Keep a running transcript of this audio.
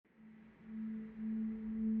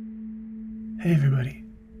Hey everybody,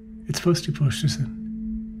 it's Posty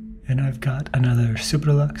and I've got another Super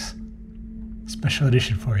Deluxe special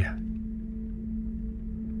edition for you.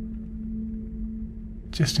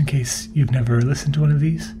 Just in case you've never listened to one of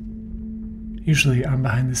these, usually I'm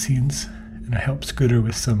behind the scenes and I help Scooter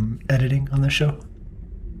with some editing on the show.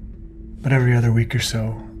 But every other week or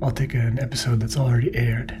so, I'll take an episode that's already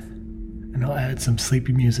aired and I'll add some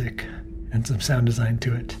sleepy music and some sound design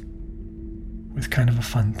to it with kind of a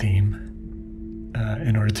fun theme.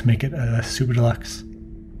 In order to make it a Super Deluxe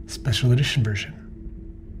special edition version.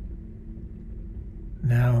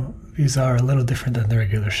 Now, these are a little different than the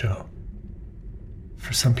regular show.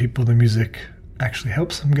 For some people, the music actually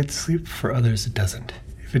helps them get to sleep. For others, it doesn't.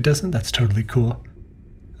 If it doesn't, that's totally cool.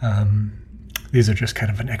 These are just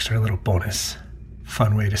kind of an extra little bonus,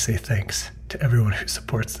 fun way to say thanks to everyone who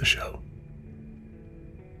supports the show.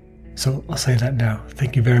 So I'll say that now.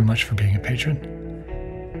 Thank you very much for being a patron.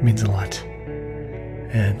 It means a lot.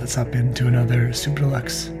 And let's hop into another Super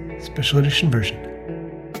Deluxe special edition version.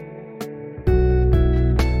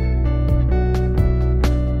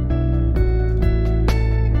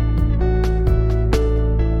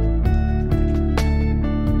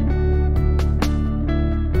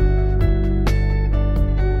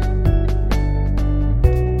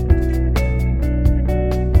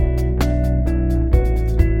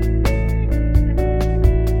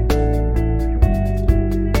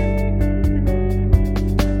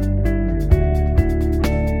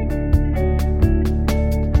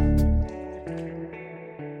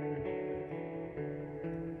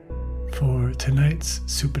 For tonight's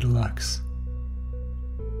Super Deluxe,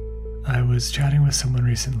 I was chatting with someone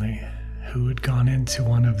recently who had gone into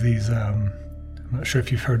one of these, I'm not sure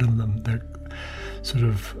if you've heard of them, they're sort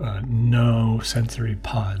of no sensory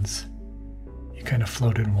pods. You kind of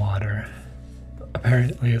float in water.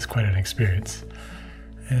 Apparently it's quite an experience.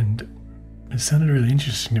 And it sounded really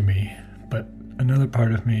interesting to me, but another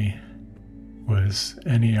part of me was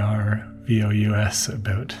NERVOUS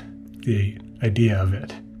about the idea of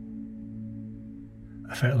it.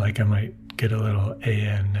 I felt like I might get a little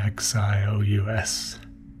ANXIOUS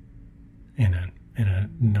in a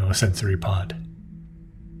no sensory pod.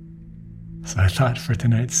 So I thought for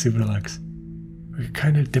tonight's Super Deluxe, we could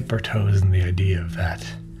kind of dip our toes in the idea of that.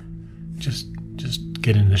 Just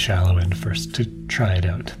get in the shallow end first to try it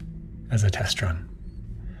out as a test run.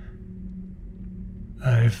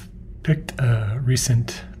 I've picked a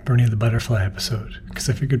recent Bernie the Butterfly episode because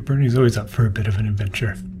I figured Bernie's always up for a bit of an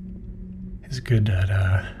adventure. He's good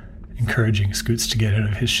at encouraging Scoots to get out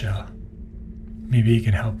of his shell. Maybe he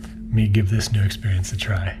can help me give this new experience a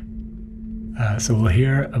try. So we'll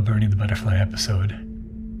hear a Bernie the Butterfly episode.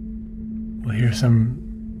 We'll hear some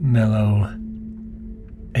mellow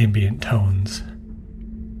ambient tones.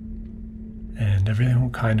 And everything will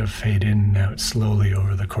kind of fade in and out slowly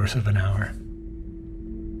over the course of an hour.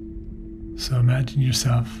 So imagine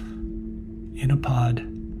yourself in a pod.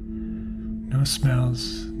 No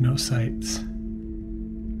smells, no sights.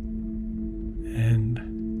 And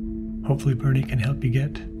hopefully Bernie can help you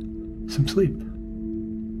get some sleep.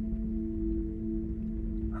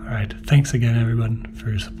 Alright, thanks again everyone for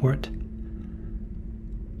your support.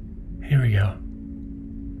 Here we go.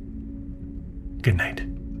 Good night.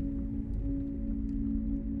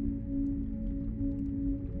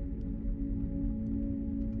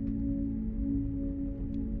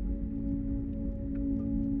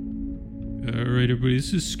 Alright everybody,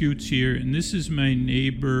 this is Scoots here, and this is my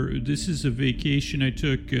neighbor. This is a vacation I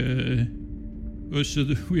took, we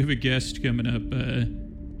have a guest coming up,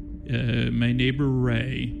 my neighbor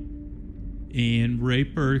Ray. And Ray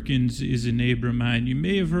Perkins is a neighbor of mine. You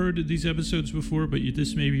may have heard of these episodes before, but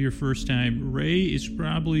this may be your first time. Ray is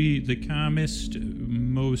probably the calmest,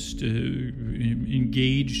 most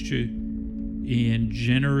engaged and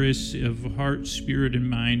generous of heart, spirit, and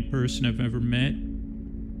mind person I've ever met.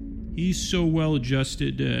 He's so well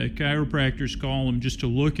adjusted, chiropractors call him just to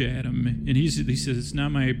look at him. And he says, it's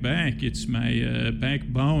not my back, it's my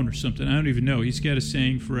backbone or something. I don't even know. He's got a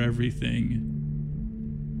saying for everything.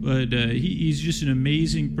 But he's just an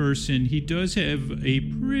amazing person. He does have a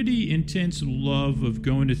pretty intense love of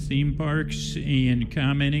going to theme parks and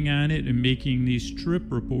commenting on it and making these trip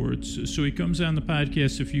reports. So he comes on the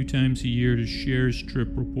podcast a few times a year to share his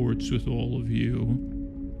trip reports with all of you.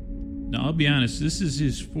 Now, I'll be honest, this is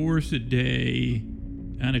his fourth day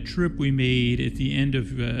on a trip we made at the end of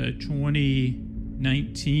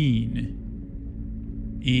 2019.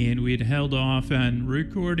 And we had held off on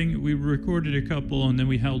recording. We recorded a couple, and then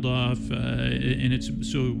we held off.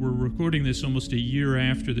 So we're recording this almost a year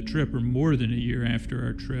after the trip, or more than a year after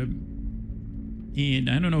our trip. And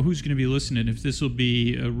I don't know who's going to be listening, if this will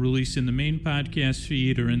be released in the main podcast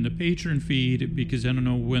feed or in the Patreon feed, because I don't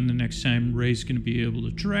know when the next time Ray's going to be able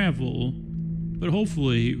to travel. But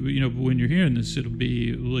hopefully, when you're hearing this, it'll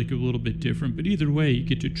be like a little bit different. But either way, you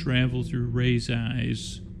get to travel through Ray's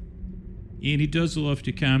eyes. And he does love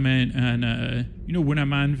to comment on, when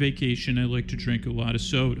I'm on vacation, I like to drink a lot of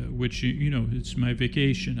soda, which, it's my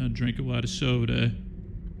vacation. I drink a lot of soda.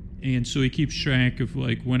 And so he keeps track of,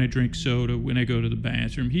 like, when I drink soda, when I go to the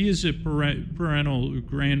bathroom. He is a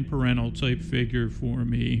grandparental type figure for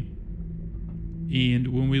me. And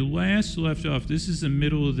when we last left off, this is the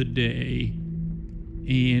middle of the day,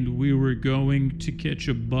 and we were going to catch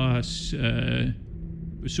a bus.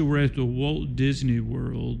 So we're at the Walt Disney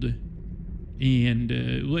World. And,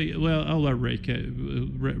 I'll let Ray,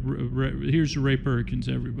 here's Ray Perkins,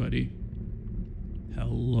 everybody.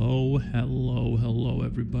 Hello,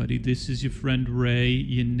 everybody. This is your friend Ray,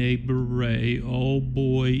 your neighbor Ray. Oh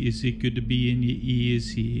boy, is it good to be in your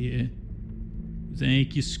ears here.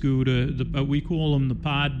 Thank you, Scooter. We call him the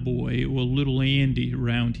pod boy, or Little Andy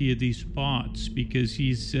around here, these parts, because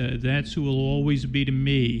that's who he'll always be to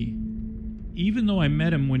me. Even though I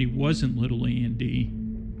met him when he wasn't Little Andy.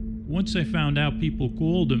 Once I found out people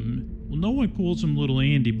called him, well, no one calls him Little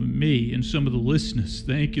Andy but me and some of the listeners.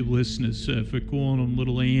 Thank you, listeners, for calling him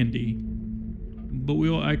Little Andy. But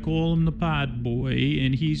I call him the pod boy,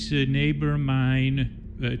 and he's a neighbor of mine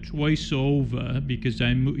twice over because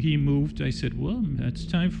he moved. I said, well, it's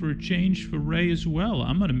time for a change for Ray as well.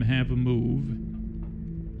 I'm going to have a move.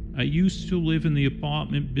 I used to live in the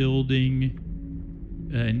apartment building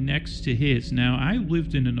next to his. Now, I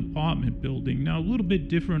lived in an apartment building. Now, a little bit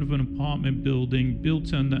different of an apartment building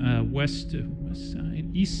built on the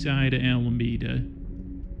east side of Alameda.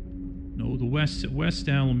 No, the west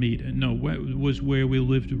Alameda. No, was where we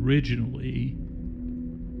lived originally.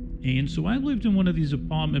 And so I lived in one of these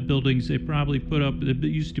apartment buildings they probably put up. There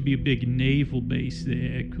used to be a big naval base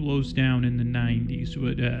there, closed down in the 90s.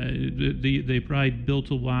 But they probably built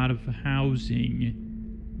a lot of housing.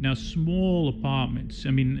 Now, small apartments, I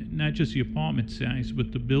mean, not just the apartment size,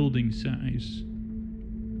 but the building size.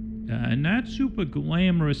 Not super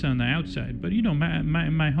glamorous on the outside, but,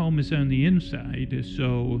 my home is on the inside,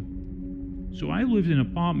 so I lived in an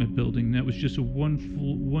apartment building that was just a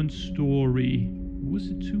one story, was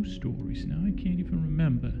it 2 stories? Now I can't even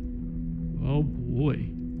remember. Oh, boy.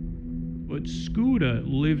 But Scooter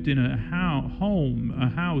lived in a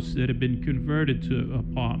house that had been converted to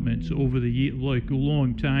apartments over the year, like a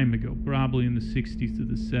long time ago, probably in the 60s to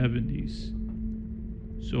the 70s.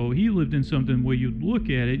 So he lived in something where you'd look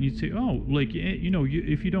at it and you'd say, oh, like,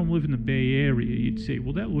 if you don't live in the Bay Area, you'd say,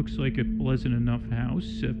 well, that looks like a pleasant enough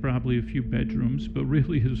house, probably a few bedrooms, but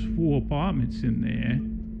really there's 4 apartments in there.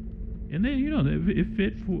 And then, it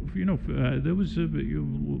fit for, there was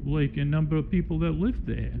like a number of people that lived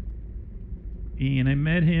there. And I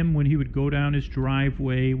met him when he would go down his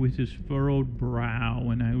driveway with his furrowed brow,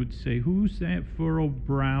 and I would say, who's that furrowed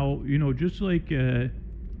brow? Just like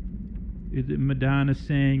Madonna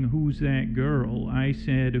sang, who's that girl? I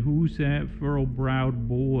said, who's that furrowed-browed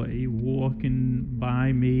boy walking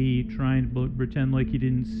by me, trying to pretend like he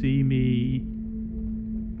didn't see me,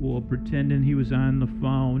 or pretending he was on the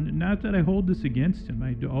phone? Not that I hold this against him.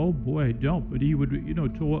 I don't. But he would,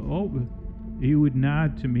 he would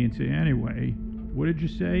nod to me and say, anyway, what did you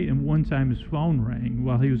say? And one time his phone rang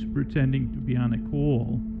while he was pretending to be on a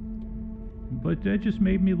call. But that just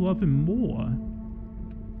made me love him more.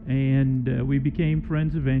 And we became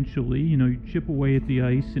friends eventually. You chip away at the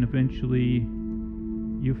ice, and eventually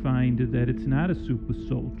you find that it's not a super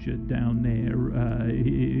soldier down there.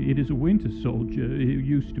 It is a winter soldier. It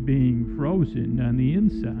used to being frozen on the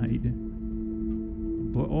inside.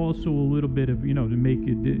 But also a little bit of, to make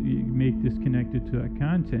this connected to our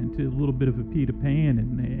content, a little bit of a Peter Pan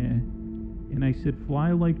in there. And I said,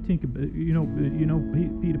 fly like Tinkerbell.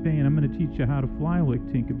 Peter Pan, I'm going to teach you how to fly like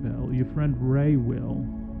Tinkerbell. Your friend Ray will.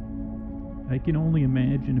 I can only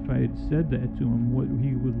imagine if I had said that to him, what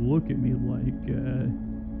he would look at me like.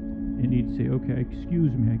 And he'd say, okay,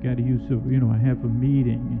 excuse me, I got to use I have a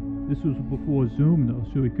meeting. This was before Zoom, though,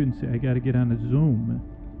 so he couldn't say, I got to get on a Zoom.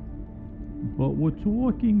 But we're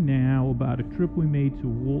talking now about a trip we made to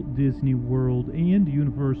Walt Disney World and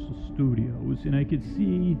Universal Studios, and I could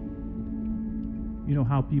see,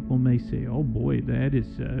 how people may say, oh boy, that is,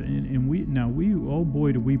 oh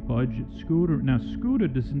boy, do we budget. Scooter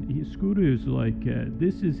is like,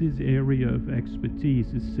 this is his area of expertise,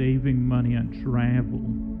 is saving money on travel.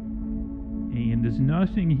 And there's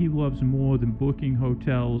nothing he loves more than booking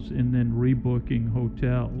hotels and then rebooking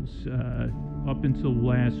hotels up until the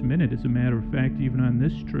last minute. As a matter of fact, even on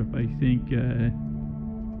this trip, I think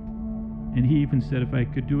And he even said if I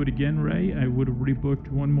could do it again, Ray, I would have rebooked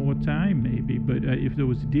one more time maybe, but if there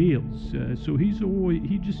was deals. So he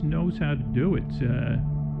just knows how to do it.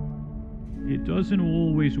 It doesn't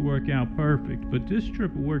always work out perfect, but this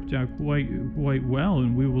trip worked out quite well,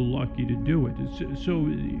 and we were lucky to do it. So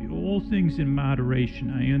all things in moderation,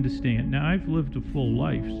 I understand. Now, I've lived a full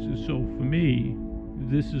life, so for me,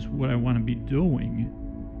 this is what I want to be doing.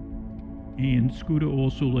 And Scooter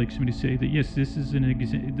also likes me to say that, yes, this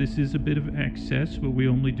is a bit of excess, but we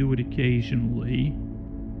only do it occasionally.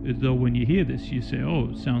 Though when you hear this, you say, oh,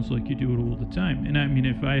 it sounds like you do it all the time. And I mean,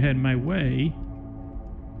 if I had my way,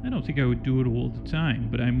 I don't think I would do it all the time,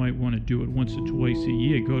 but I might want to do it once or twice a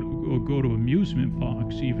year, go to amusement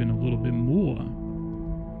parks even a little bit more.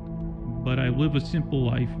 But I live a simple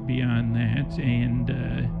life beyond that, and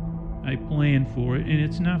I plan for it, and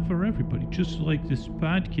it's not for everybody. Just like this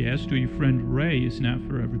podcast or your friend Ray is not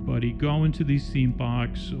for everybody. Going to these theme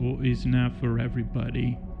parks is not for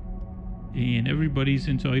everybody. And everybody's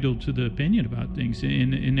entitled to the opinion about things.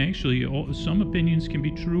 And actually, some opinions can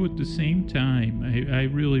be true at the same time. I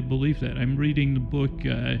really believe that. I'm reading the book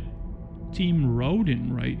Team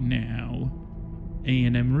Rodin right now,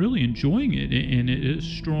 and I'm really enjoying it. And it has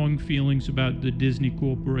strong feelings about the Disney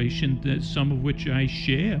Corporation, that some of which I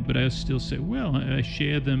share, but I still say, well, I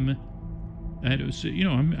share them.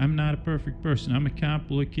 I'm not a perfect person. I'm a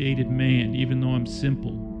complicated man, even though I'm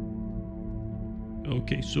simple.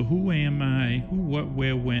 Okay, so who am I? Who, what,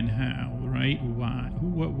 where, when, how, right? Why? Who,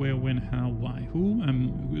 what, where, when, how, why? Who?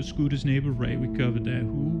 I'm Scooter's neighbor, Ray. We covered that.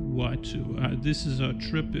 Who, what? This is our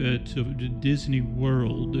trip to Disney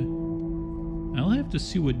World. I'll have to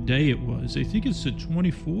see what day it was. I think it's the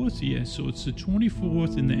 24th, yeah, so it's the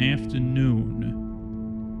 24th in the afternoon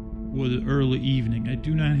or the early evening. I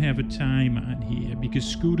do not have a time on here because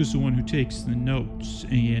Scooter's the one who takes the notes,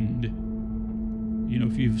 and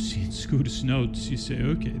if you've seen Scooter's notes, you say,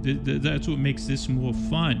 okay, that's what makes this more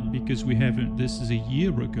fun, because this is a year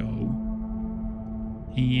ago,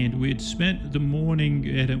 and we had spent the morning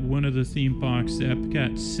at one of the theme parks, the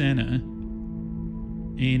Epcot Center,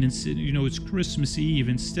 and instead, it's Christmas Eve.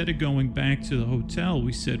 Instead of going back to the hotel,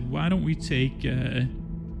 we said, why don't we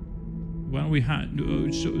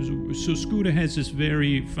so Scooter has this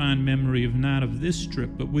very fond memory not of this trip,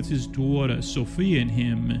 but with his daughter, Sophia, and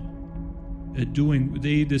him,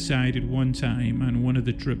 they decided one time on one of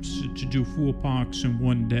the trips to do 4 parks in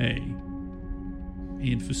one day.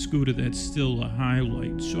 And for Scooter, that's still a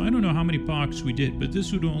highlight. So I don't know how many parks we did, but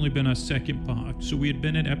this would have only been our second park. So we had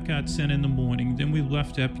been at Epcot Center in the morning, then we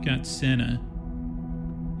left Epcot Center,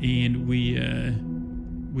 and we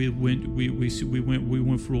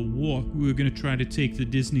went for a walk. We were going to try to take the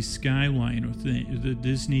Disney Skyliner thing, the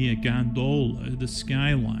Disney gondola, the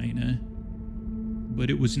Skyliner. But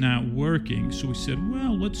it was not working, so we said,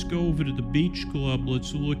 well, let's go over to the beach club.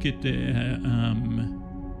 Let's look at the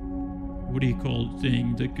what do you call it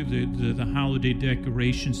thing? The holiday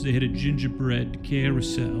decorations. They had a gingerbread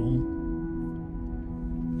carousel,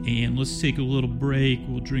 and let's take a little break.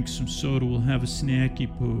 We'll drink some soda. We'll have a snacky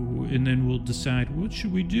poo, and then we'll decide what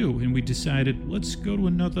should we do. And we decided let's go to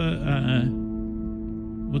another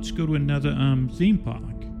theme park.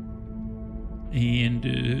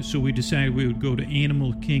 And so we decided we would go to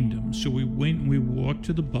Animal Kingdom. So we went and we walked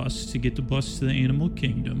to the bus to get the bus to the Animal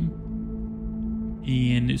Kingdom.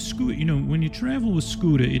 And Scooter, when you travel with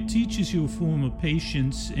Scooter, it teaches you a form of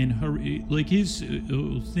patience and hurry. Like his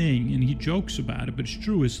thing, and he jokes about it, but it's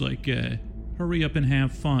true. It's like hurry up and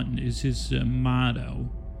have fun is his motto,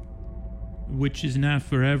 which is not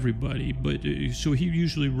for everybody. But so he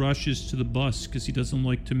usually rushes to the bus because he doesn't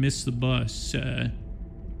like to miss the bus.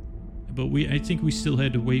 But I think we still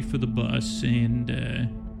had to wait for the bus, and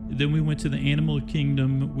then we went to the Animal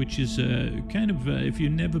Kingdom, which is kind of, if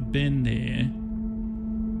you've never been there,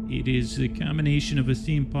 it is a combination of a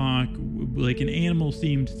theme park, like an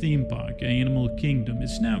animal-themed theme park, Animal Kingdom.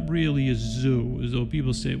 It's not really a zoo, as though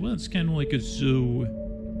people say, well, it's kind of like a zoo.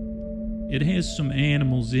 It has some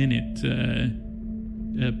animals in it,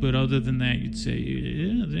 but other than that, you'd say,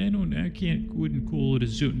 wouldn't call it a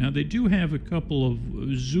zoo. Now, they do have a couple of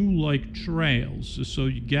zoo-like trails, so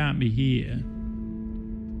you got me here.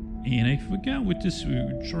 And I forgot what this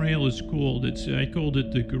trail is called. I called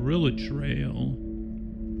it the Gorilla Trail,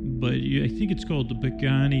 but I think it's called the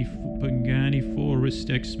Pagani Forest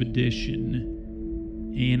Expedition.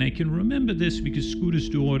 And I can remember this because Scooter's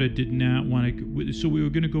daughter did not want to, so we were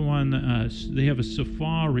going to go on they have a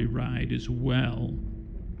safari ride as well.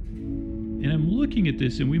 And I'm looking at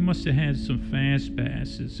this, and we must have had some fast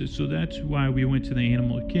passes. So that's why we went to the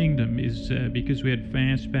Animal Kingdom, is because we had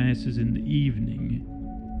fast passes in the evening.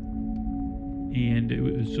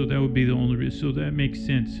 And so that would be the only reason. So that makes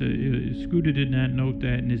sense. Scooter did not note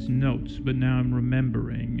that in his notes, but now I'm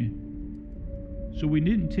remembering. So we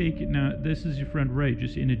didn't take it. Now, this is your friend Ray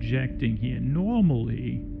just interjecting here.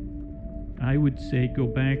 Normally, I would say go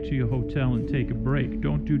back to your hotel and take a break.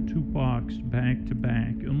 Don't do 2 parks back to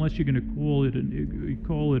back, unless you're going to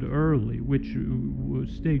call it early, which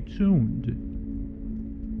stay tuned.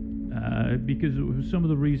 Because some of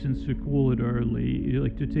the reasons to call it early,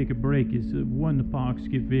 like to take a break, is one, the parks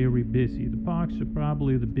get very busy. The parks are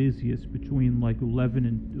probably the busiest between like 11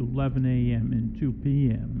 a.m. and 2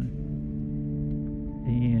 p.m.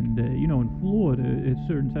 And, in Florida, at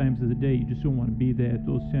certain times of the day, you just don't want to be there at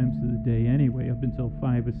those times of the day anyway. Up until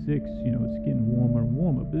 5 or 6, it's getting warmer and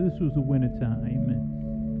warmer. But this was the winter time.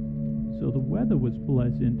 So the weather was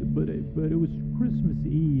pleasant, but it was Christmas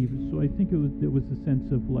Eve, so I think there was a sense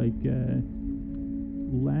of like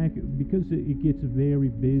lack, because it gets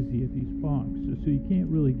very busy at these parks, so you can't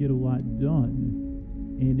really get a lot done.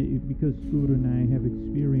 And because Scooter and I have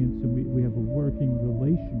experience and we have a working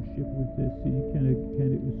relationship with this, so you kind of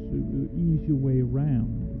ease your way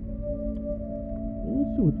around.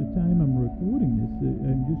 Also, at the time I'm recording this,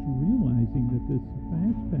 I'm just realizing that this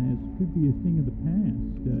Fast Pass could be a thing of the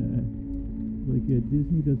past.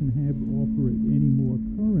 Disney doesn't offer it anymore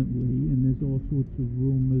currently, and there's all sorts of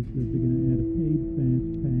rumors that they're going to add a paid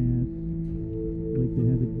Fast Pass, like they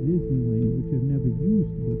have at Disneyland, which I've never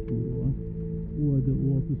used before, or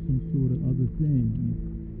they'll offer some sort of other thing.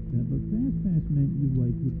 But Fast Pass meant you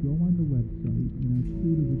would go on the website, and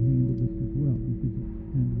Scooter would handle this as well, because it's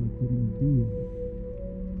kind of like getting a deal.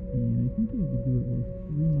 And I think you had to do it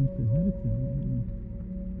 3 months ahead of time,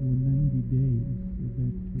 or 90 days. Is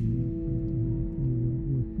actually,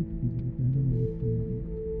 or 60 days. I don't know which one.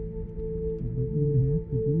 But you would have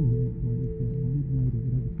to do it at midnight or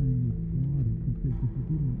whatever time they started, because if you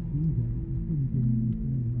didn't do that, you couldn't get on the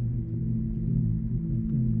train ride you wanted to go on, which I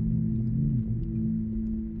thought was amazing.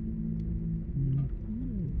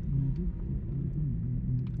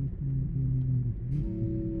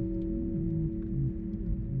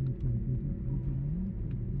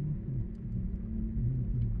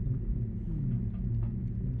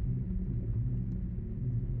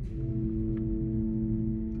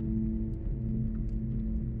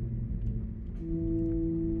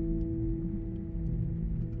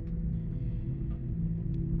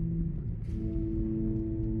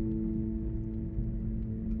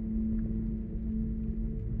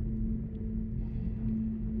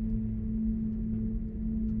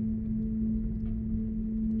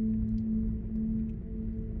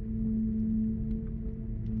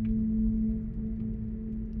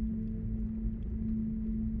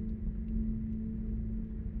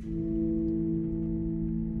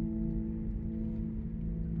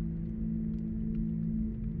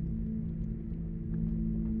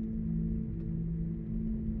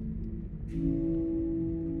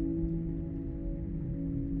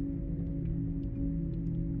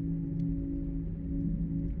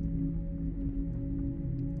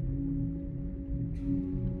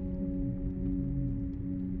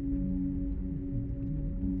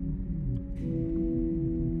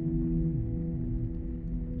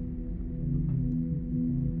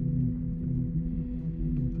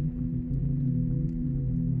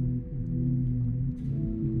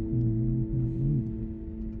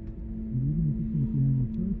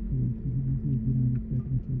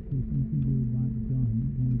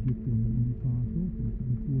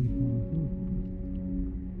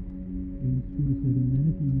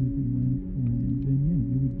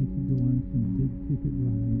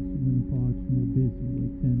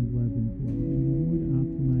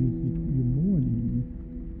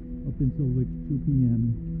 Until 2 p.m.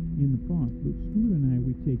 in the park. But Scooter and I,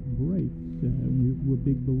 we take breaks. We're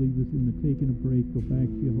big believers in taking a break, go back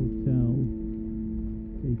to your hotel,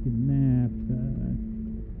 take a nap,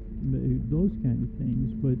 those kind of things.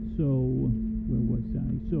 But where was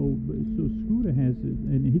I? So Scooter has it,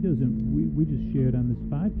 and he doesn't. We just shared on this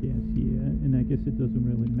podcast here, and I guess it doesn't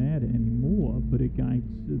really matter anymore. But it guides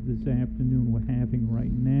this afternoon we're having right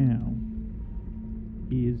now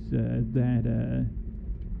is that.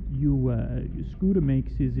 Scooter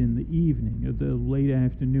makes his in the evening or the late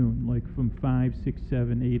afternoon, like from 5, 6,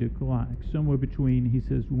 7, 8 o'clock, somewhere between. He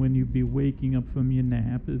says when you be waking up from your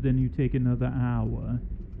nap, then you take another hour.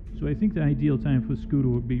 So I think the ideal time for Scooter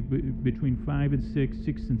would be between 5 and 6,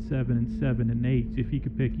 6 and 7, and 7 and 8. If he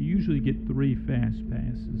could pick, you usually get 3 fast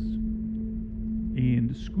passes.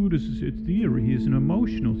 And Scooter's theory is an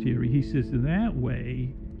emotional theory. He says that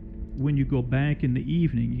way, when you go back in the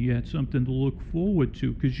evening, you got something to look forward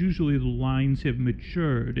to, because usually the lines have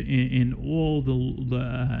matured and all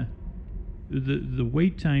the the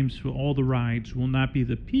wait times for all the rides will not be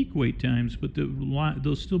the peak wait times, but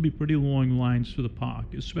there'll still be pretty long lines for the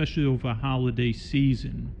park, especially over holiday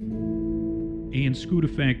season. And Scooter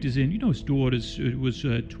factors in, his daughter was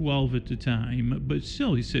 12 at the time, but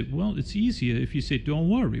still, he said, well, it's easier if you say, don't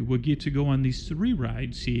worry, we'll get to go on these 3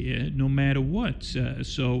 rides here, no matter what,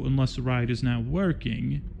 so unless the ride is not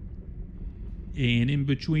working. And in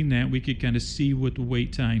between that, we could kind of see what the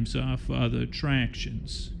wait times are for other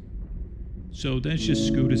attractions. So that's just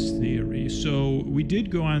Scooter's theory. So we did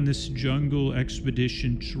go on this jungle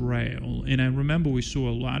expedition trail, and I remember we saw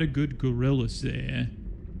a lot of good gorillas there.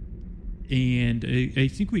 And I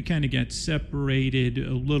think we kind of got separated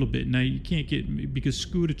a little bit. Now, you can't get, because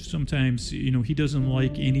Scooter sometimes, he doesn't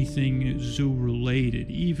like anything zoo-related,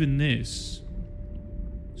 even this.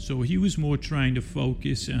 So he was more trying to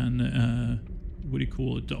focus on, the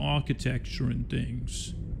architecture and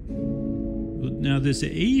things. Now, there's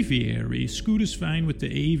an aviary. Scooter's fine with the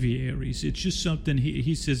aviaries. It's just something,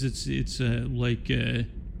 he says it's like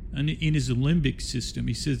in his limbic system.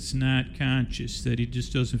 He says it's not conscious, that he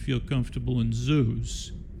just doesn't feel comfortable in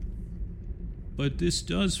zoos. But this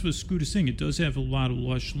does, for Scooter's thing, it does have a lot of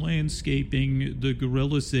lush landscaping. The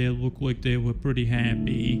gorillas there look like they were pretty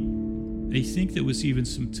happy. I think there was even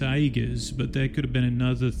some tigers, but that could have been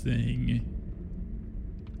another thing.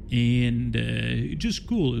 And just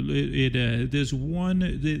cool. There's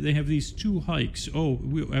one, they have these 2 hikes.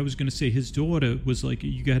 I was going to say, his daughter was like,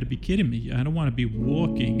 you got to be kidding me. I don't want to be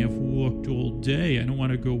walking. I've walked all day. I don't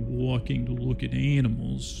want to go walking to look at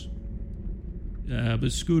animals.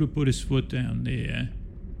 But Scooter put his foot down there.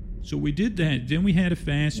 So we did that. Then we had a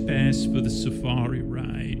fast pass for the safari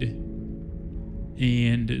ride.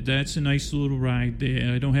 And that's a nice little ride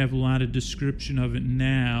there. I don't have a lot of description of it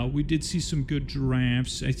now. We did see some good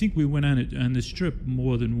giraffes. I think we went on this trip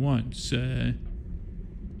more than once. And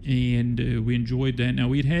we enjoyed that. Now,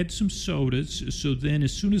 we'd had some sodas, so then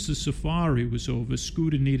as soon as the safari was over,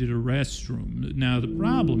 Scooter needed a restroom. Now, the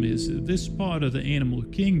problem is, this part of the animal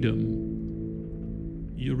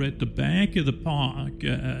kingdom, you're at the back of the park,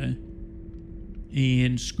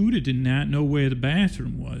 and Scooter did not know where the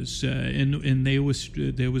bathroom was, and there was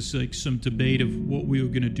like some debate of what we were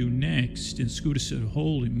going to do next, and Scooter said,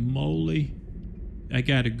 holy moly, I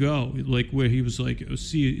gotta go, like where he was like,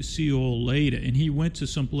 see you all later, and he went to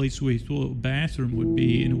some place where he thought the bathroom would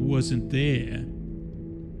be, and it wasn't there,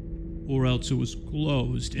 or else it was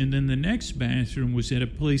closed. And then the next bathroom was at a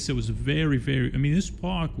place that was very, very, this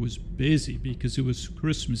park was busy because it was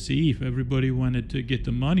Christmas Eve. Everybody wanted to get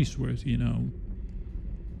the money's worth,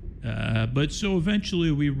 But so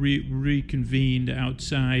eventually we reconvened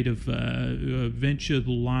outside of Venture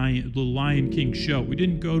the Lion King show. We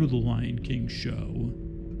didn't go to the Lion King show,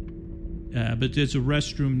 but there's a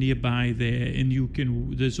restroom nearby there, and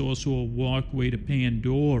there's also a walkway to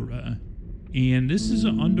Pandora. And this is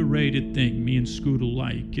an underrated thing me and Scooter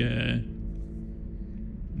like.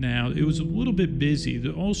 Now, it was a little bit busy.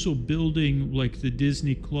 They're also building like the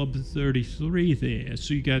Disney Club 33 there,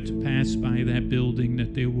 so you got to pass by that building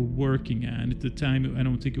that they were working on. At the time, I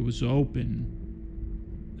don't think it was open.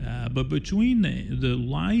 But between the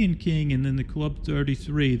Lion King and then the Club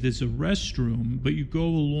 33, there's a restroom, but you go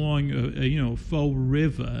along a faux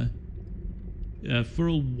river for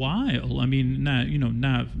a while. Not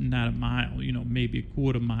a mile, maybe a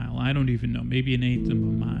quarter mile. I don't even know, maybe an eighth of a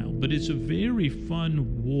mile. But it's a very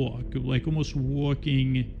fun walk, like almost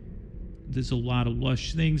walking. There's a lot of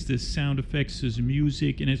lush things. There's sound effects, there's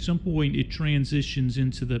music, and at some point it transitions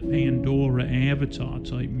into the Pandora Avatar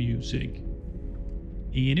type music.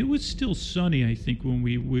 And it was still sunny, I think, when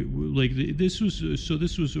we this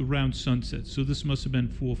was around sunset. So this must have been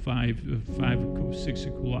 4, 5, 6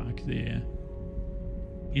 o'clock there.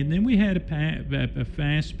 And then we had a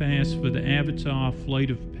fast pass for the Avatar Flight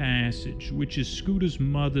of Passage, which is Scooter's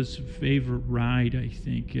mother's favorite ride, I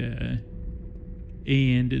think.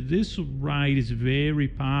 And this ride is very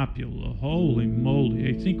popular. Holy moly.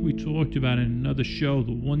 I think we talked about it in another show.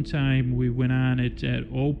 The one time we went on it at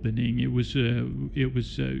opening, it was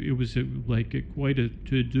quite a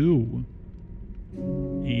to-do.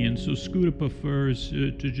 And so Scooter prefers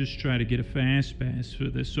to just try to get a fast pass for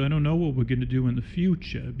this. So I don't know what we're going to do in the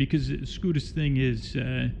future, because Scooter's thing is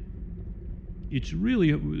it's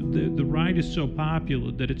really, the ride is so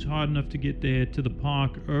popular that it's hard enough to get there to the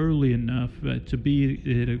park early enough to be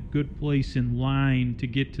at a good place in line to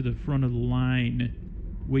get to the front of the line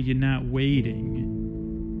where you're not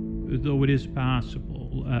waiting, though it is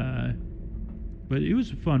possible. But it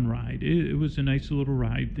was a fun ride. It was a nice little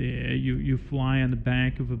ride there. You fly on the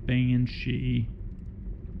back of a Banshee.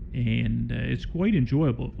 And it's quite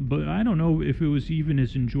enjoyable. But I don't know if it was even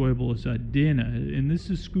as enjoyable as our dinner. And this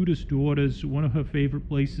is Scooter's daughter's, one of her favorite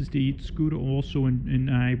places to eat. Scooter also and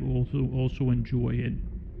I also enjoy it.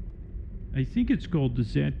 I think it's called the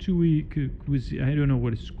Zatui Cuisine. I don't know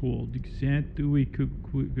what it's called. The Zatui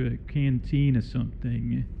Canteen or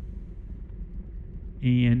something.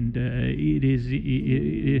 And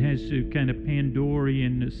it has a kind of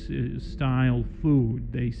Pandorian style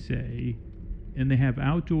food, they say. And they have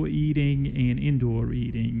outdoor eating and indoor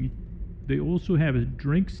eating. They also have a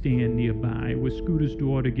drink stand nearby where Scooter's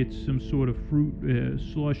daughter gets some sort of fruit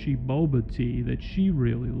slushy boba tea that she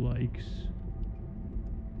really likes.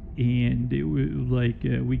 And it was like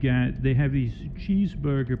they have these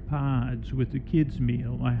cheeseburger pods with the kids'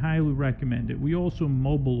 meal. I highly recommend it. We also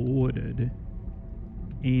mobile ordered,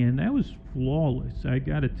 and that was flawless. I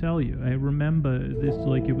gotta tell you, I remember this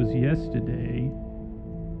like it was yesterday,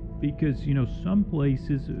 because some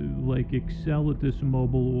places like excel at this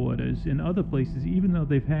mobile orders, and other places, even though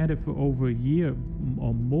they've had it for over a year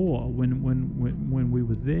or more, when we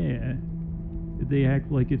were there, they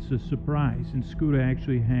act like it's a surprise. And Scooter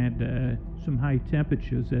actually had some high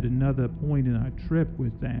temperatures at another point in our trip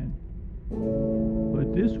with that.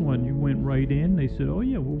 But this one, you went right in. They said, "Oh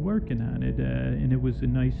yeah, we're working on it," and it was a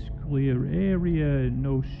nice, clear area,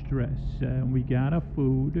 no stress. We got our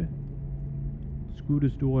food.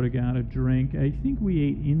 Scooter's daughter got a drink. I think we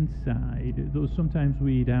ate inside, though sometimes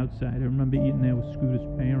we eat outside. I remember eating there with Scooter's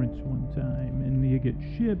parents one time. And you get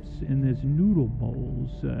chips, and there's noodle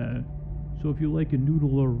bowls. So if you like a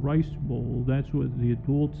noodle or rice bowl, that's what the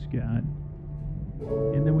adults got.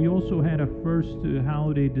 And then we also had our first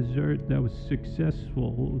holiday dessert that was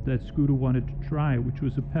successful that Scooter wanted to try, which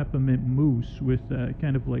was a peppermint mousse with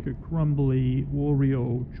kind of like a crumbly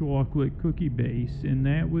Oreo chocolate cookie base. And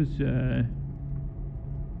that was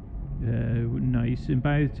nice. And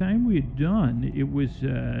by the time we had done, it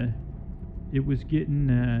was getting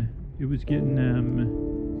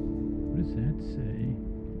what does that say?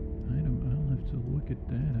 I'll have to look at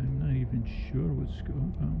that. I'm not even sure what's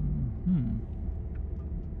going on.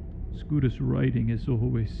 Scooter's writing is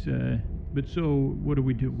always but so what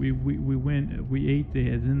do? We went, we ate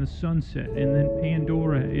there, then the sunset, and then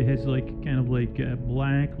Pandora, it has like kind of like a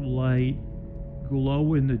black light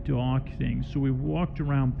glow in the dark thing. So we walked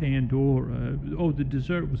around Pandora. Oh, the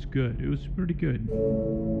dessert was good. It was pretty good.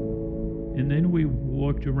 And then we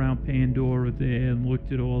walked around Pandora there and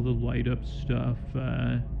looked at all the light up stuff.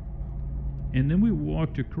 And then we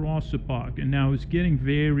walked across the park. And now it was getting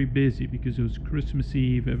very busy because it was Christmas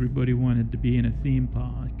Eve. Everybody wanted to be in a theme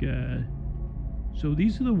park. So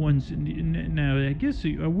these are the ones. Now, I guess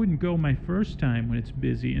I wouldn't go my first time when it's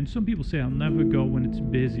busy. And some people say I'll never go when it's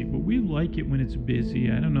busy. But we like it when it's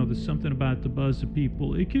busy. I don't know. There's something about the buzz of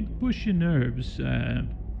people. It could push your nerves.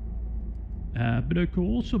 But it could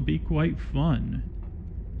also be quite fun.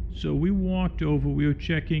 So we walked over, we were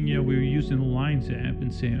checking, we were using the Lines app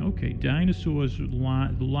and saying, okay, dinosaurs, the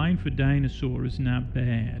line for dinosaur is not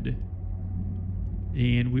bad.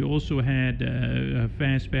 And we also had a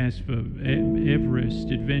fast pass for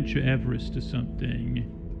Everest, Adventure Everest or something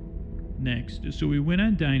next. So we went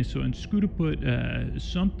on dinosaur, and Scooter put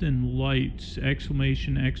something lights,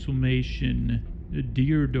 exclamation,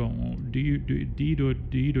 deer dawn.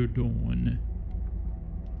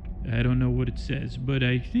 I don't know what it says, but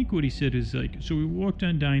I think what he said is like, so we walked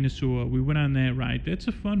on dinosaur, we went on that ride. That's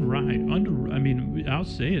a fun ride. I'll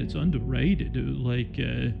say it, it's underrated. Like,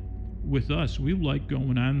 with us, we like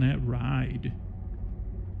going on that ride.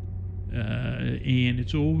 And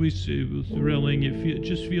it's always thrilling. It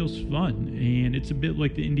just feels fun. And it's a bit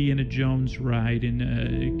like the Indiana Jones ride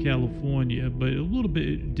in California, but a little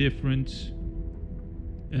bit different.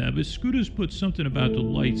 But Scooter's put something about the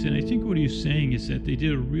lights, and I think what he's saying is that they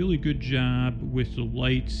did a really good job with the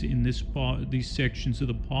lights in these sections of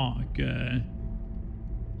the park,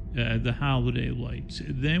 the holiday lights.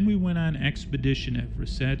 Then we went on Expedition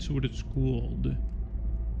Everest, that's what it's called.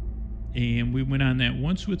 And we went on that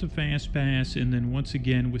once with a fast pass, and then once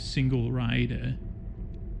again with single rider.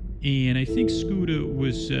 And I think Scooter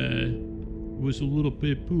was a little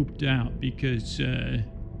bit pooped out because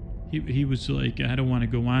he was like, I don't want to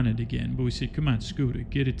go on it again. But we said, come on, Scooter,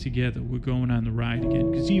 get it together. We're going on the ride again.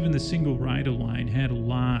 Because even the single rider line had a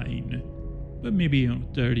line. But maybe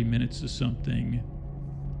 30 minutes or something.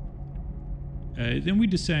 Then we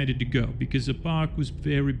decided to go because the park was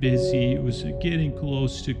very busy. It was getting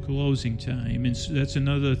close to closing time. And so that's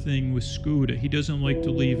another thing with Scooter. He doesn't like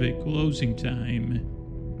to leave at closing time.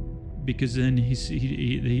 Because then he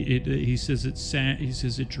says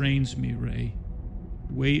it drains me, Ray.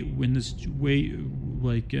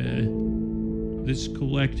 this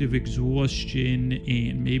collective exhaustion,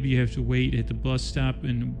 and maybe you have to wait at the bus stop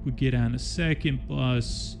and we get on a second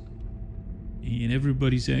bus and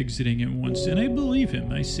everybody's exiting at once. And I believe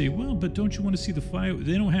him. I say, well, but don't you want to see the fire?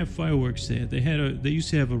 They don't have fireworks there. They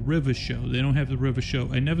used to have a river show. They don't have the river show.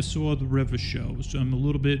 I never saw the river show, so I'm a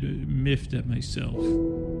little bit miffed at myself.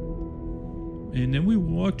 And then we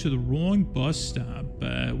walked to the wrong bus stop,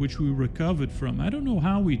 which we recovered from. I don't know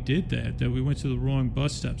how we did that we went to the wrong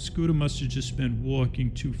bus stop. Scooter must have just been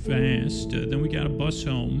walking too fast. Then we got a bus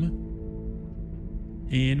home.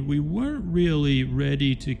 And we weren't really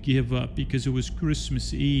ready to give up because it was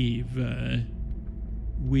Christmas Eve. And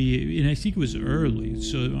I think it was early,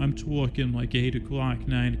 so I'm talking like 8 o'clock,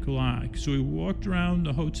 9 o'clock. So we walked around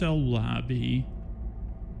the hotel lobby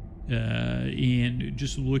and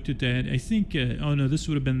just looked at that. I think, oh no, this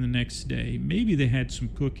would have been the next day. Maybe they had some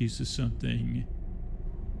cookies or something.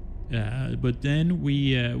 But then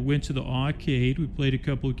we went to the arcade. We played a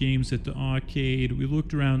couple of games at the arcade. We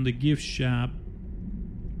looked around the gift shop.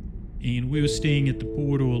 And we were staying at the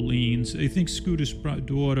Port Orleans. I think Scooter's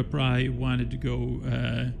daughter probably wanted to go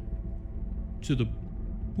to the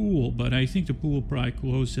pool, but I think the pool probably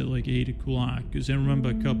closed at like 8 o'clock, because I remember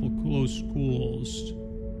a couple close calls.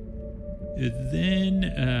 Then,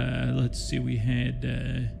 let's see, we had,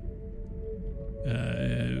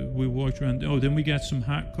 we walked around, then we got some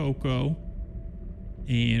hot cocoa.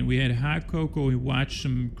 And we had hot cocoa. We watched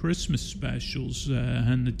some Christmas specials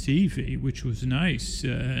on the TV, which was nice.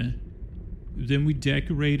 Then we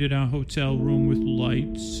decorated our hotel room with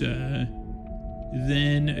lights.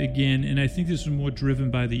 Then again, and I think this was more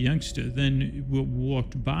driven by the youngster, then we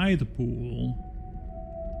walked by the pool.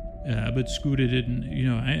 But Scooter didn't,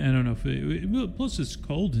 I don't know if well, plus it's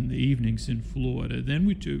cold in the evenings in Florida. Then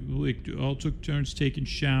we all took turns taking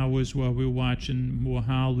showers while we were watching more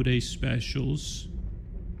holiday specials.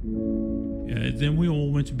 Then we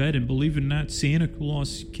all went to bed, and believe it or not, Santa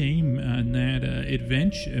Claus came on that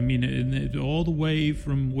adventure. I mean, all the way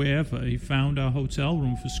from wherever. He found our hotel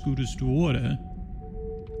room for Scooter's daughter,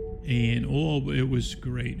 and it was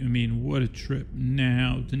great. I mean, what a trip.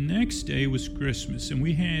 Now, the next day was Christmas, and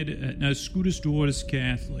we had, now Scooter's daughter's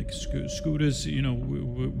Catholic. Scooter's,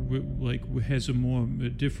 has a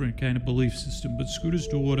different kind of belief system, but Scooter's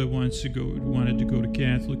daughter wanted to go to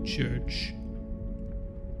Catholic church.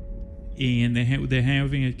 And they're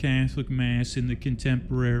having a Catholic Mass in the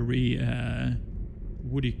contemporary,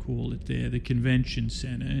 what do you call it there, the convention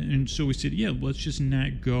center. And so we said, yeah, let's just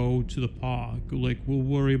not go to the park. Like, we'll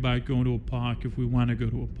worry about going to a park if we want to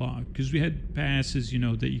go to a park. Because we had passes,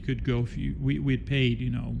 that you could go if we had paid,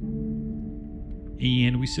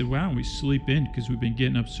 And we said, why don't we sleep in, because we've been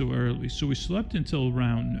getting up so early. So we slept until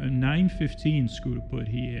around 9:15, Scooter put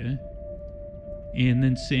here. And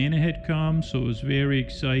then Santa had come, so it was very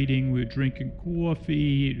exciting. We were drinking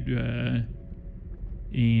coffee,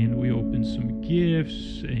 and we opened some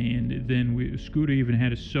gifts, and then Scooter even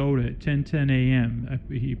had a soda at 10:10 a.m.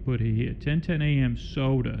 He put it here, 10:10 a.m.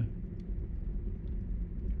 soda.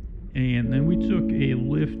 And then we took a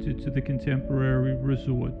lift to the Contemporary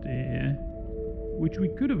Resort there, which we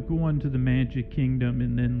could have gone to the Magic Kingdom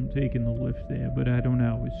and then taken the lift there, but I don't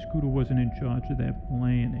know. Scooter wasn't in charge of that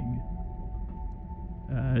planning.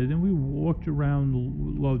 Then we walked around,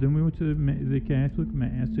 then we went to the Catholic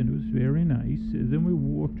Mass, and it was very nice. Then we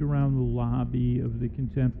walked around the lobby of the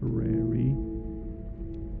Contemporary.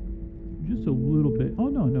 Just a little bit.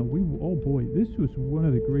 Oh boy, this was one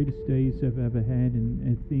of the greatest days I've ever had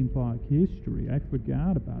in theme park history. I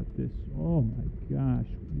forgot about this. Oh my gosh,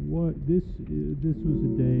 this was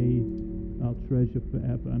a day I'll treasure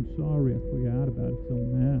forever. I'm sorry I forgot about it till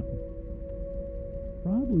now.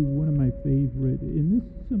 Probably one of my favorite, and this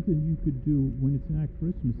is something you could do when it's not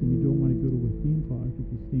Christmas and you don't want to go to a theme park if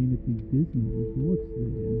you're staying at these Disney resorts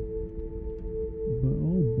there. But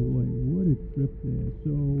oh boy, what a trip there.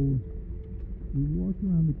 So we walked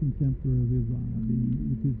around the Contemporary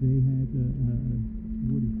lobby because they had they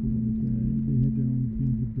had their own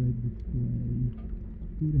gingerbread display.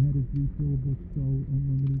 Scooter had his refillable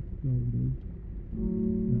unlimited sodas.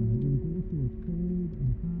 There was also a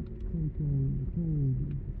hot cocoa,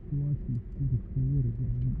 slushy Scooter daughter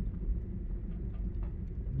game.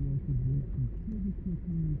 We also bought some sugar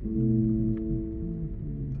cookies, some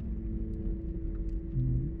coffee.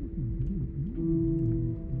 This is great.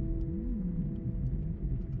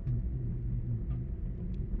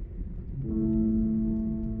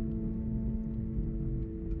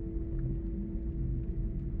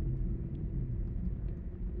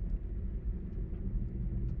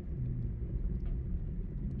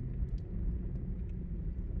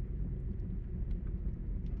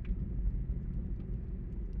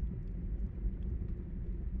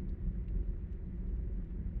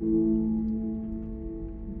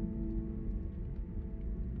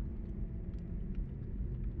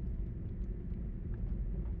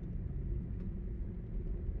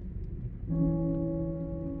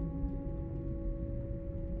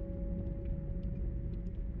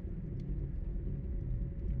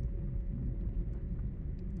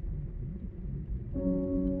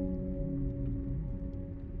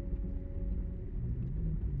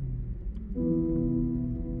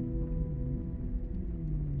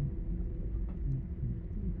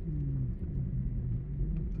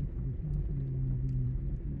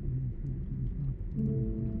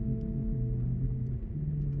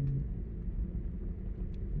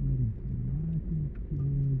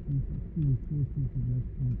 sushi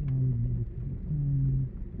restaurants all in multiple times.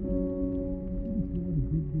 His daughter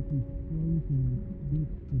did get these frozen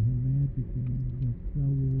bits for her magic games that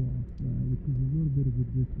fell off, which is a little bit of a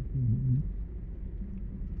disappointment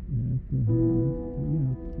for her. But yeah,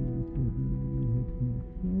 let's see. We said we had some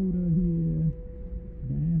soda here,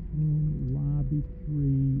 bathroom, lobby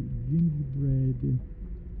tree, gingerbread,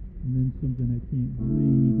 and then something I can't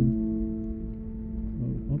read.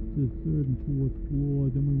 Up to the third and fourth floor.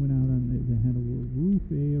 Then we went out on they had a little roof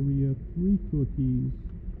area, free cookies.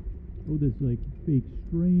 Oh, there's like fake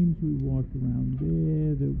streams. We walked around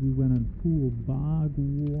there. We went on pool bog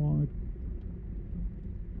walk.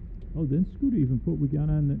 Oh, then Scooter even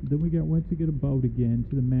went to get a boat again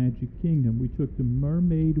to the Magic Kingdom. We took the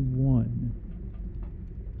Mermaid 1.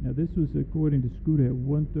 Now this was according to Scooter at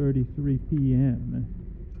 1:33 p.m.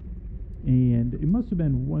 And it must have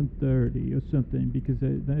been 1:30 or something, because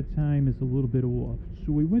that time is a little bit off.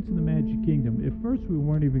 So we went to the Magic Kingdom. At first, we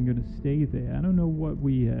weren't even going to stay there. I don't know what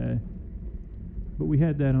but we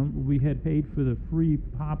had that we had paid for the free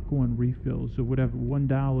popcorn refills or whatever,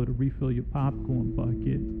 $1 to refill your popcorn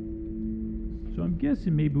bucket. So I'm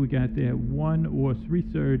guessing maybe we got there at 1 or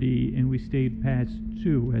 3:30, and we stayed past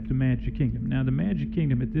 2 at the Magic Kingdom. Now the Magic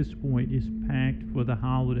Kingdom at this point is packed for the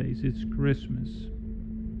holidays. It's Christmas.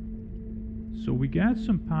 So we got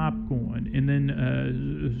some popcorn, and then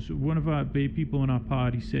one of our people in our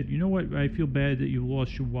party said, you know what, I feel bad that you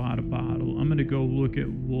lost your water bottle. I'm going to go look at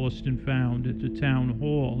Lost and Found at the town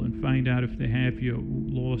hall and find out if they have your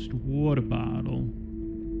lost water bottle.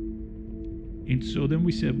 And so then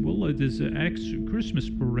we said, well, there's an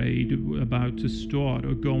Christmas parade about to start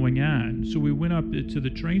or going on. So we went up to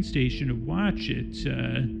the train station to watch it.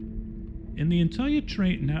 And the entire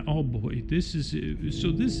train, now, oh boy, this is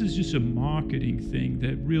just a marketing thing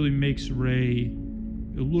that really makes Ray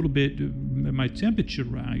a little bit, my temperature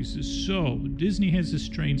rises. So Disney has this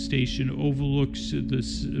train station, overlooks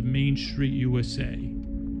this Main Street, USA.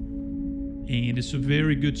 And it's a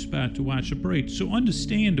very good spot to watch a parade. So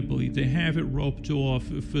understandably, they have it roped off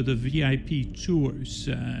for the VIP tours.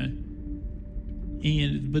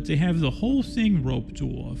 But they have the whole thing roped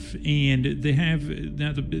off, and they have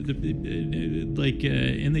now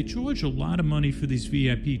and they charge a lot of money for these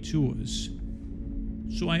VIP tours.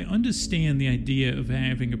 So I understand the idea of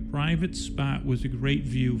having a private spot with a great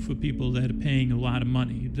view for people that are paying a lot of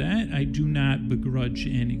money. That I do not begrudge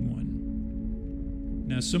anyone.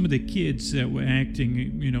 Now, some of the kids that were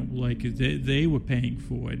acting, like they were paying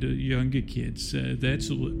for it, the younger kids, but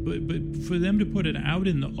for them to put it out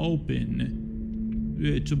in the open,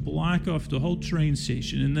 to block off the whole train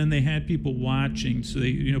station, and then they had people watching, so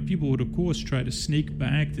people would of course try to sneak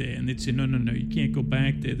back there, and they'd say, no, you can't go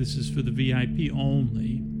back there, this is for the VIP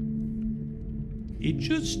only. It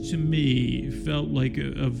just, to me, felt like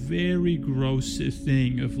a very gross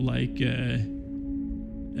thing of like,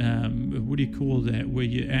 what do you call that, where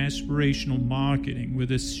you aspirational marketing, where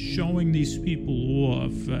they're showing these people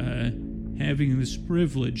off, having this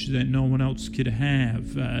privilege that no one else could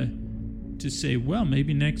have, to say, well,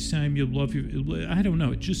 maybe next time you'll love your... I don't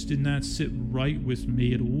know. It just did not sit right with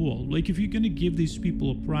me at all. Like, if you're going to give these people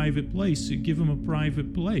a private place, give them a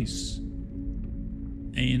private place.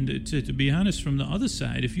 And to be honest, from the other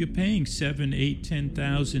side, if you're paying $7,000, $8,000,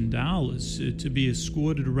 $10,000 to be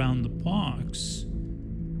escorted around the parks,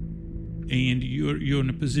 and you're in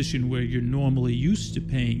a position where you're normally used to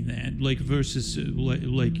paying that, like versus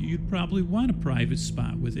like you'd probably want a private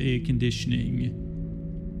spot with air conditioning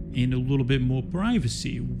and a little bit more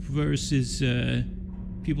privacy, versus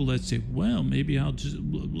people that say, well, maybe I'll just,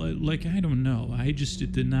 like, I don't know. I just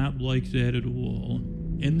did not like that at all.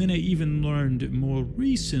 And then I even learned more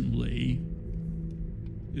recently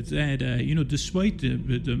that, despite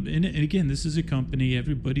and again, this is a company,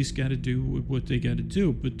 everybody's got to do what they got to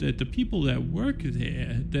do, but that the people that work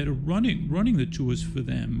there, that are running the tours for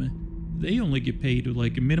them, they only get paid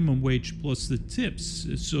like a minimum wage plus the tips.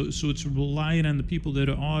 So it's relying on the people that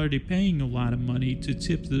are already paying a lot of money to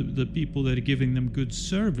tip the people that are giving them good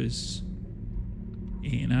service.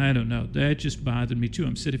 And I don't know, that just bothered me too.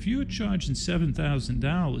 I said, if you're charging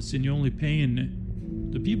 $7,000 and you're only paying,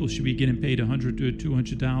 the people should be getting paid $100 to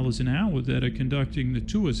 $200 an hour that are conducting the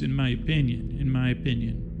tours, in my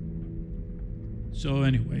opinion. So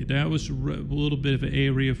anyway, that was a little bit of an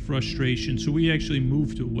area of frustration. So we actually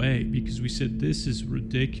moved away because we said, this is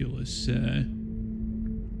ridiculous.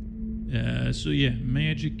 So yeah,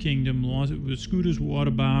 Magic Kingdom, Scooter's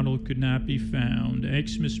water bottle could not be found.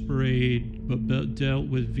 Xmas Parade, but dealt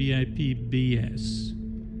with VIP BS.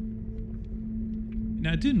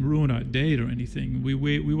 Now, it didn't ruin our date or anything.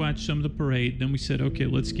 We watched some of the parade. Then we said, okay,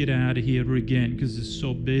 let's get out of here again because it's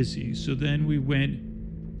so busy. So then we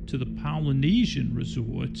went to the Polynesian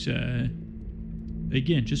resort.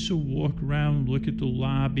 Again, just to walk around, look at the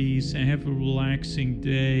lobbies, have a relaxing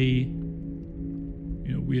day.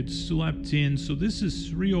 You know, we had slept in. So this is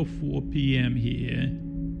 3:04 p.m. here.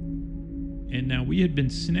 And now we had been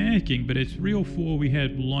snacking, but at 3:04 we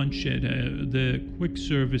had lunch at the quick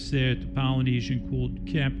service there at the Polynesian called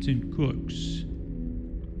Captain Cook's.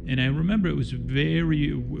 And I remember it was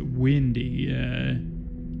very windy,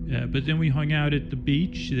 but then we hung out at the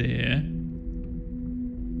beach there.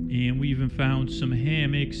 And we even found some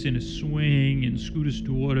hammocks and a swing, and Scooter's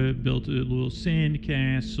daughter built a little sand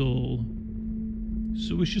castle.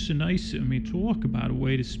 So it was just a nice, talk about a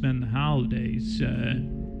way to spend the holidays.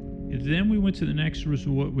 Then we went to the next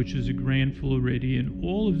resort, which is a Grand Floridian.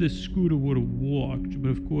 All of this Scooter would have walked, but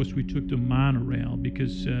of course we took the monorail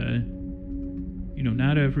because,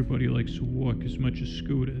 not everybody likes to walk as much as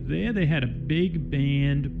Scooter. There they had a big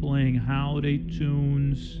band playing holiday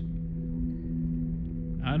tunes.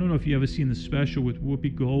 I don't know if you ever seen the special with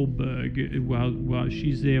Whoopi Goldberg while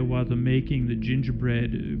she's there while they're making the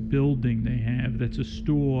gingerbread building they have. That's a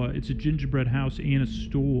store. It's a gingerbread house and a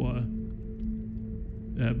store.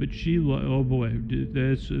 But she, oh boy,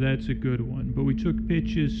 that's a good one. But we took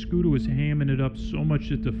pictures. Scooter was hamming it up so much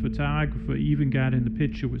that the photographer even got in the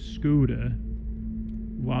picture with Scooter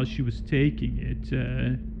while she was taking it.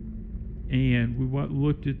 And we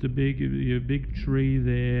looked at the big tree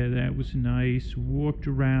there. That was nice. Walked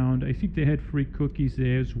around. I think they had free cookies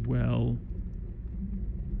there as well.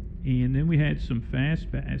 And then we had some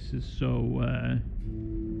fast passes. So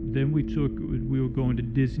then we were going to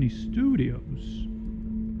Disney Studios.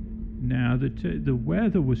 Now, the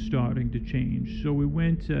weather was starting to change, so we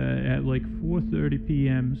went at like 4:30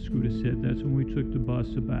 p.m., Scooter said. That's when we took the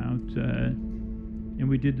bus about, and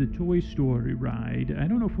we did the Toy Story ride. I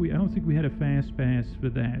don't think we had a fast pass for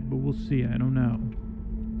that, but we'll see. I don't know.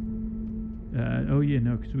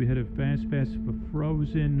 Because we had a fast pass for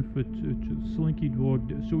Frozen, for Slinky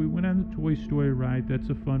Dog. So we went on the Toy Story ride. That's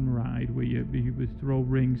a fun ride where you would throw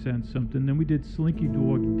rings on something. Then we did Slinky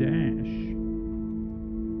Dog Dash.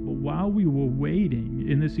 But while we were waiting,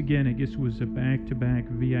 and this again, I guess was a back-to-back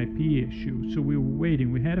VIP issue, so we were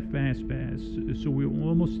waiting. We had a fast pass, so we were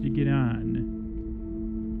almost to get on.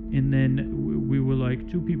 And then we were like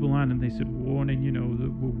 2 people on, and they said, warning, the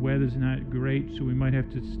weather's not great, so we might have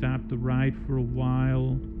to stop the ride for a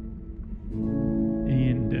while.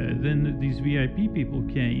 And then these VIP people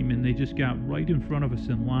came, and they just got right in front of us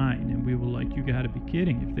in line, and we were like, you gotta be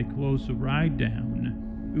kidding, if they close the ride down.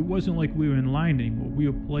 It wasn't like we were in line anymore. We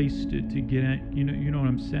were placed to get at, you know what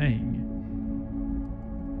I'm saying.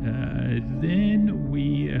 Then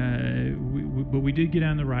but we did get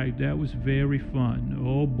on the ride. That was very fun.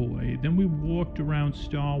 Oh boy. Then we walked around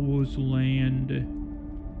Star Wars Land,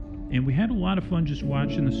 and we had a lot of fun just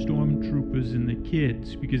watching the stormtroopers and the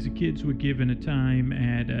kids, because the kids were given a time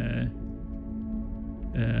at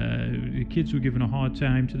the kids were given a hard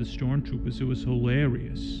time to the stormtroopers. It was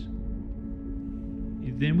hilarious.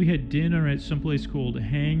 Then we had dinner at some place called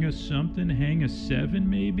Hangar 7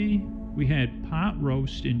 maybe. We had pot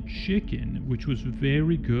roast and chicken, which was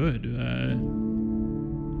very good.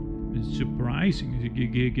 It's surprising to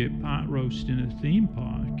get pot roast in a theme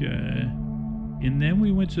park. And then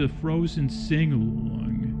we went to the Frozen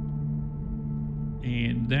sing-along.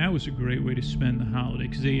 And that was a great way to spend the holiday,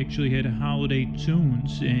 because they actually had holiday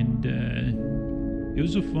tunes, and it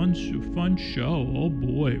was a fun show. Oh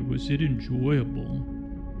boy, was it enjoyable.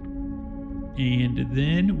 And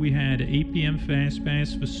then we had an 8 p.m. Fast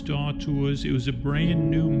Pass for Star Tours. It was a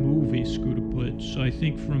brand new movie, Scooter put. So I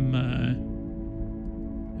think from, I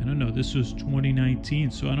don't know, this was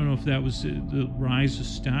 2019. So I don't know if that was the Rise of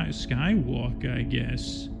Skywalker, I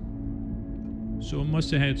guess. So it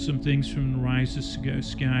must have had some things from the Rise of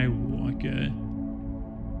Skywalker.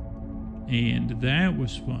 And that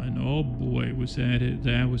was fun. Oh boy, was that it?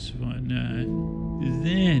 That was fun.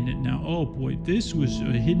 Oh boy, this was a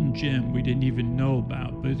hidden gem we didn't even know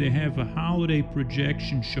about. But they have a holiday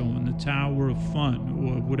projection show in the Tower of Fun,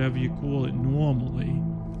 or whatever you call it normally,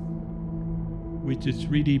 with the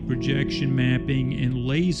 3D projection mapping and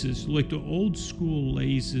lasers, like the old school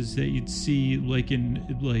lasers that you'd see like in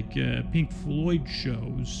Pink Floyd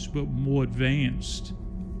shows, but more advanced,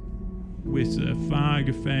 with fog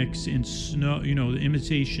effects and snow, the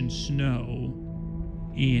imitation snow.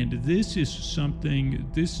 And this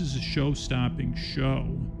is a show-stopping show.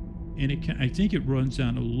 And I think it runs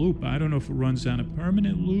on a loop. I don't know if it runs on a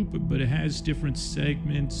permanent loop, but it has different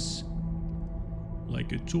segments.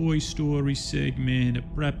 like a Toy Story segment, a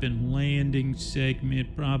Prep and Landing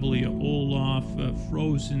segment, probably a Olaf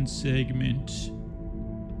Frozen segment.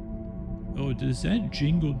 Oh, does that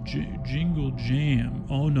Jingle Jam?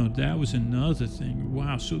 Oh no, that was another thing.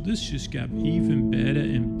 Wow, so this just got even better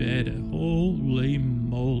and better. Holy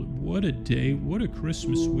moly, what a day, what a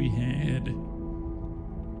Christmas we had.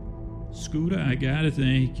 Scooter, I gotta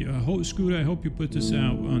thank you. Scooter, I hope you put this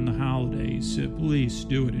out on the holidays. Please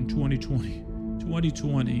do it in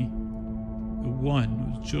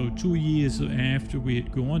 2021. So 2 years after we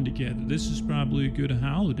had gone together. This is probably a good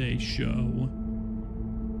holiday show.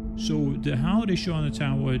 So the holiday show on the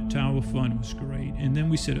Tower Fun was great. And then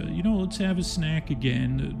we said, let's have a snack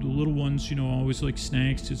again. The little ones, always like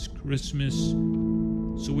snacks. It's Christmas.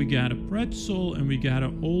 So we got a pretzel and we got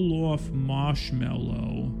an Olaf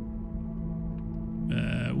marshmallow.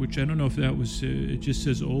 Which I don't know if that was, it just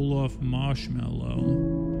says Olaf marshmallow.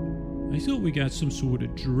 I thought we got some sort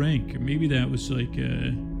of drink. Maybe that was like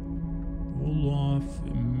Olaf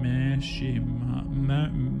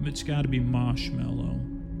it's got to be marshmallow.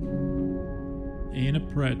 And a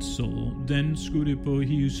pretzel. Then Scooter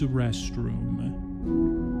he used the restroom.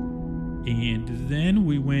 And then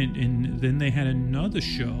we went, and then they had another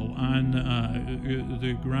show on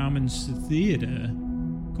the Grauman's Theater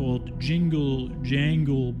called Jingle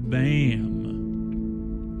Jangle Bam.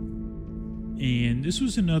 And this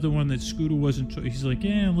was another one that Scooter wasn't. He's like,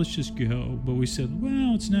 let's just go. But we said,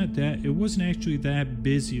 well, it's not that. It wasn't actually that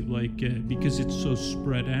busy, because it's so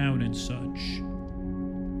spread out and such.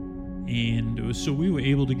 And so we were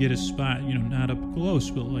able to get a spot, not up close,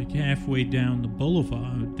 but like halfway down the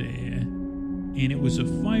boulevard there. And it was a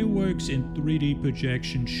fireworks and 3D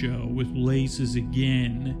projection show with lasers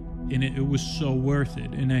again. And it was so worth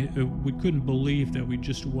it. And we couldn't believe that we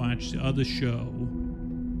just watched the other show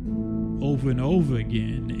over and over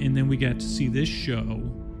again. And then we got to see this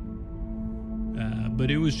show. But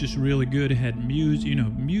it was just really good. It had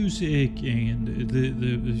music, and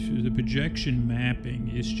the projection mapping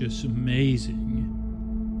is just amazing.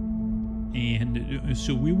 And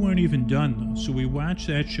so we weren't even done, though. So we watched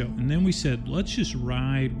that show, and then we said, let's just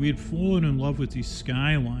ride. We had fallen in love with these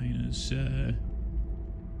Skyliners.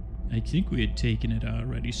 I think we had taken it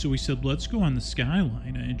already. So we said, let's go on the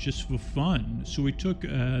Skyliner, and just for fun. So we took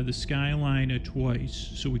the Skyliner twice.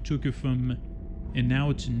 So we took it from... And now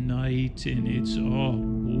it's night, and it's, oh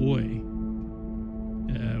boy.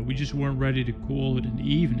 We just weren't ready to call it an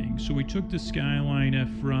evening. So we took the Skyliner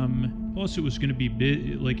from, plus it was going to be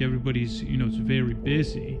like everybody's, it's very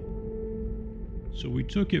busy. So we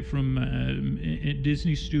took it from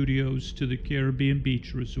Disney Studios to the Caribbean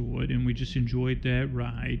Beach Resort, and we just enjoyed that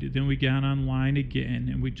ride. Then we got online again,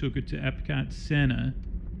 and we took it to Epcot Center.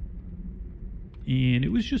 And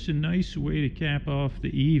it was just a nice way to cap off the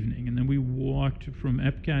evening. And then we walked from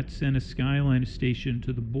Epcot Center Skyliner Station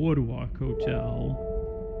to the Boardwalk Hotel.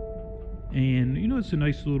 And, it's a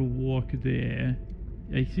nice little walk there.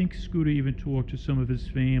 I think Scooter even talked to some of his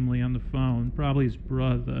family on the phone, probably his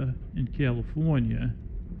brother in California.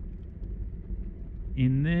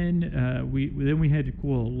 And then we had to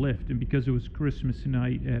call a lift. And because it was Christmas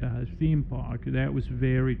night at our theme park, that was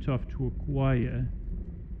very tough to acquire.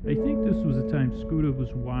 I think this was the time Scooter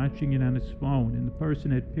was watching it on his phone, and the person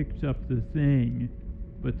had picked up the thing,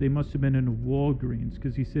 but they must have been in a Walgreens,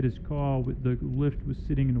 because he said his car, the lift was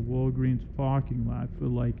sitting in a Walgreens parking lot for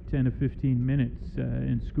like 10 or 15 minutes,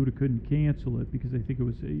 and Scooter couldn't cancel it, because I think it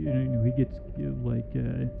was, he gets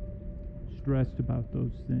stressed about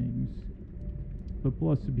those things. But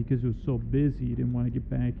plus, because it was so busy, he didn't want to get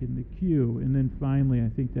back in the queue. And then finally, I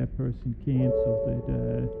think that person canceled it.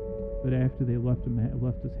 But after they left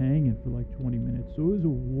us hanging for like 20 minutes. So it was a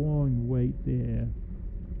long wait there.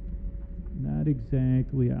 Not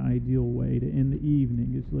exactly an ideal way to end the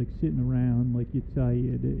evening. It's like sitting around like you're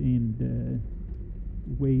tired and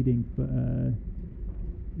waiting for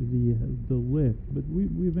the lift. But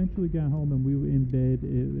we eventually got home, and we were in bed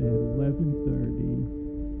at 11:30.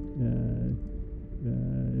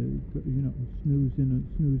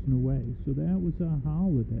 Snoozing away. So that was our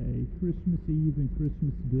holiday, Christmas Eve and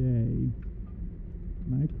Christmas Day.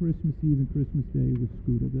 My Christmas Eve and Christmas Day with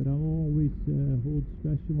Scooter that I'll always hold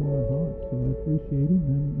special in my heart. So I appreciate it,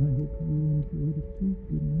 and I hope you enjoyed it too.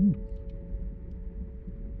 Good night.